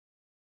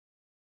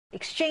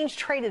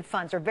Exchange-traded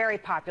funds are very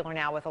popular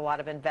now with a lot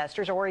of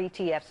investors, or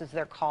ETFs as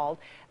they're called.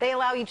 They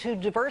allow you to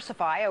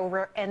diversify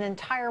over an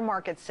entire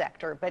market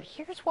sector. But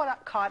here's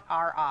what caught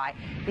our eye.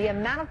 The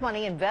amount of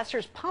money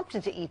investors pumped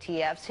into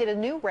ETFs hit a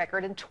new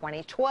record in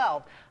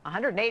 2012,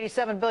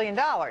 $187 billion.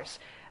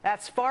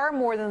 That's far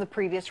more than the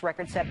previous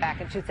record set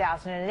back in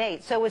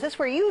 2008. So is this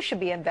where you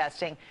should be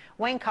investing?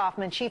 Wayne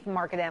Kaufman, Chief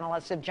Market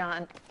Analyst of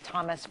John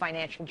Thomas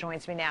Financial,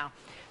 joins me now.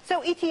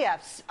 So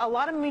ETFs, a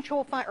lot of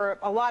mutual fund or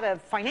a lot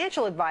of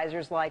financial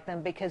advisors like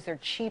them because they're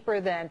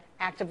cheaper than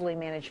actively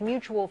managed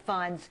mutual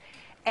funds.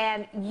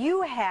 And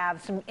you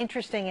have some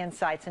interesting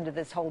insights into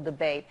this whole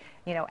debate.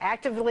 You know,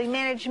 actively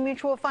managed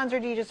mutual funds, or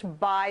do you just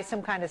buy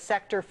some kind of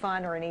sector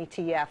fund or an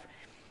ETF?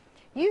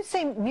 You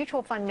say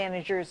mutual fund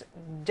managers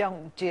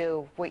don't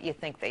do what you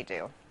think they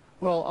do.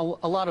 Well,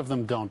 a lot of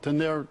them don't.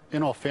 And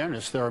in all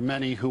fairness, there are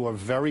many who are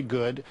very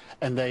good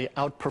and they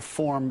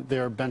outperform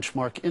their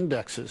benchmark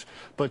indexes.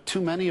 But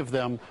too many of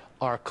them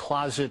are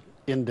closet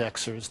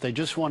indexers. They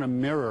just want to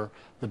mirror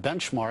the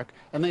benchmark,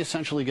 and they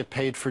essentially get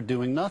paid for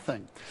doing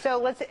nothing. So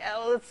let's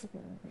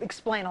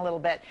explain a little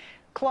bit.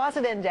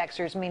 Closet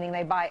indexers, meaning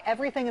they buy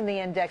everything in the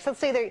index. Let's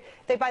say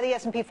they buy the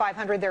S&P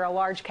 500. They're a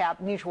large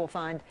cap mutual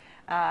fund.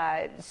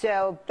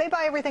 So they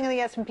buy everything in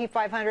the S&P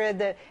 500.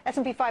 The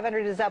S&P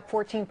 500 is up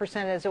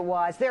 14% as it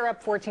was. They're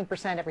up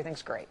 14%.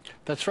 Everything's great.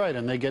 That's right,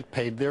 and they get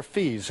paid their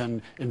fees.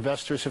 And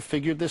investors have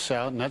figured this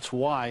out, and that's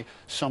why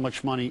so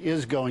much money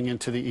is going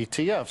into the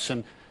ETFs.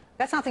 And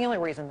that's not the only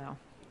reason, though.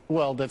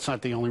 Well, that's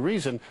not the only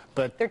reason,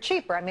 but they're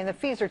cheaper. I mean, the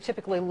fees are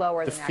typically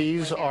lower than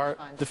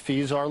the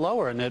fees are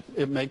lower, and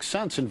it makes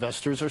sense.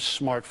 Investors are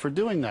smart for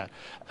doing that.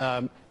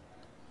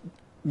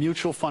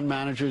 Mutual fund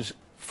managers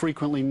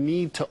frequently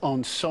need to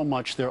own so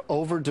much. They're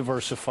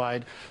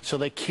over-diversified, so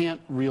they can't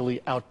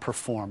really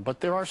outperform. But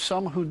there are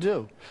some who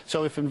do.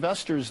 So if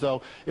investors,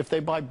 though, if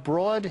they buy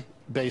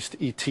broad-based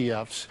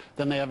ETFs,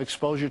 then they have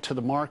exposure to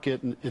the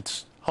market, and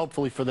it's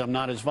hopefully for them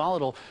not as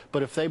volatile.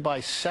 But if they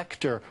buy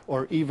sector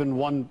or even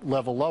one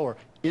level lower,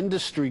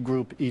 industry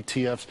group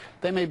ETFs,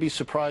 they may be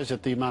surprised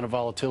at the amount of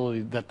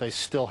volatility that they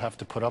still have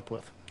to put up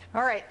with.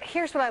 All right,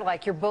 here's what I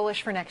like. You're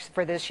bullish for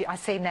this year. I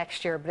say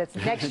next year, but it's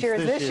next year.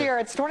 It's this year.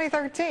 It's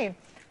 2013.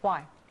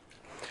 Why?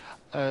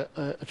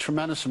 A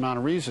tremendous amount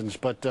of reasons,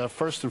 but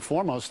first and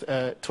foremost,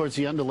 towards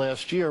the end of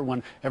last year,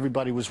 when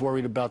everybody was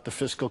worried about the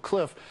fiscal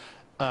cliff,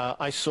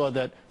 I saw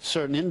that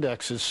certain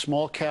indexes,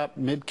 small cap,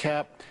 mid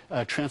cap,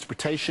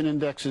 transportation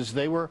indexes,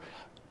 they were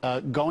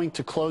going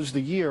to close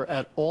the year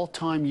at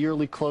all-time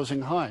yearly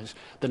closing highs.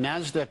 The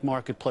NASDAQ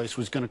marketplace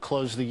was going to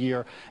close the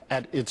year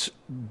at its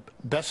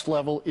best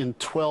level in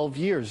 12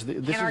 years.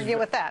 Can't argue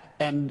with that.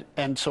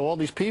 And so all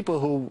these people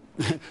who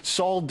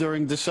sold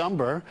during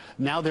December,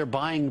 now they're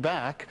buying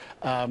back.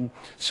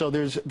 So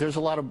there's a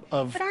lot of...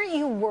 But aren't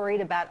you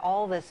worried about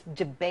all this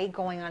debate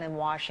going on in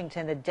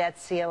Washington, the debt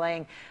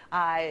ceiling,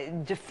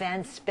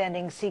 defense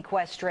spending,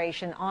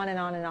 sequestration, on and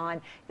on and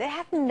on? They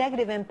had a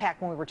negative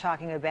impact when we were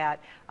talking about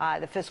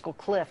the fiscal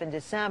cliff in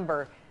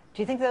December.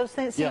 Do you think those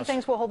same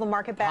things will hold the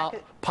market back?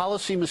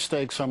 Policy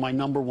mistakes are my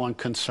 #1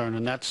 concern,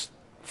 and that's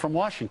from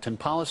Washington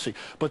policy.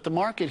 But the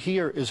market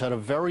here is at a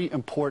very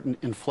important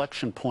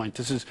inflection point.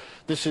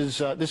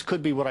 This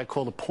could be what I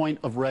call the point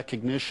of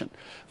recognition.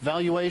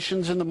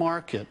 Valuations in the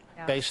market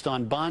based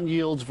on bond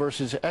yields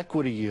versus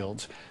equity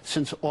yields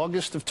since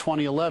August of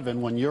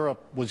 2011, when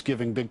Europe was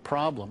giving big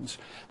problems,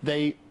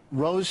 they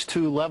rose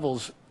to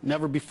levels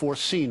never before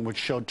seen, which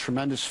showed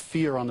tremendous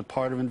fear on the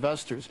part of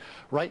investors.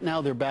 Right now,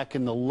 they're back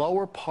in the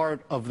lower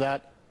part of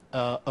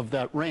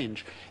that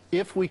range.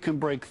 If we can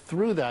break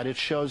through that, it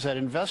shows that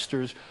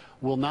investors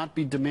will not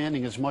be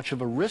demanding as much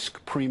of a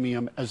risk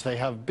premium as they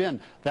have been.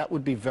 That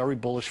would be very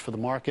bullish for the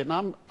market.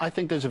 And I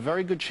think there's a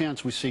very good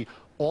chance we see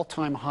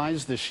all-time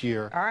highs this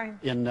year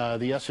in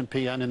the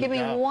S&P and in the Dow.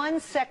 Give me one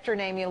sector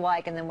name you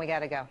like, and then we got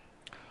to go.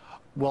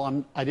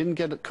 Well, I didn't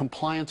get a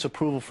compliance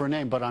approval for a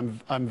name, but I'm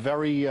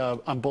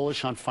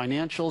bullish on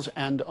financials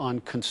and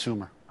on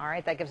consumer. All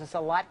right, that gives us a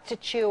lot to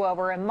chew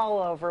over and mull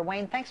over.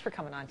 Wayne, thanks for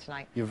coming on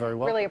tonight. You're very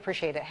welcome. Really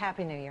appreciate it.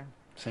 Happy New Year.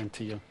 Same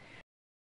to you.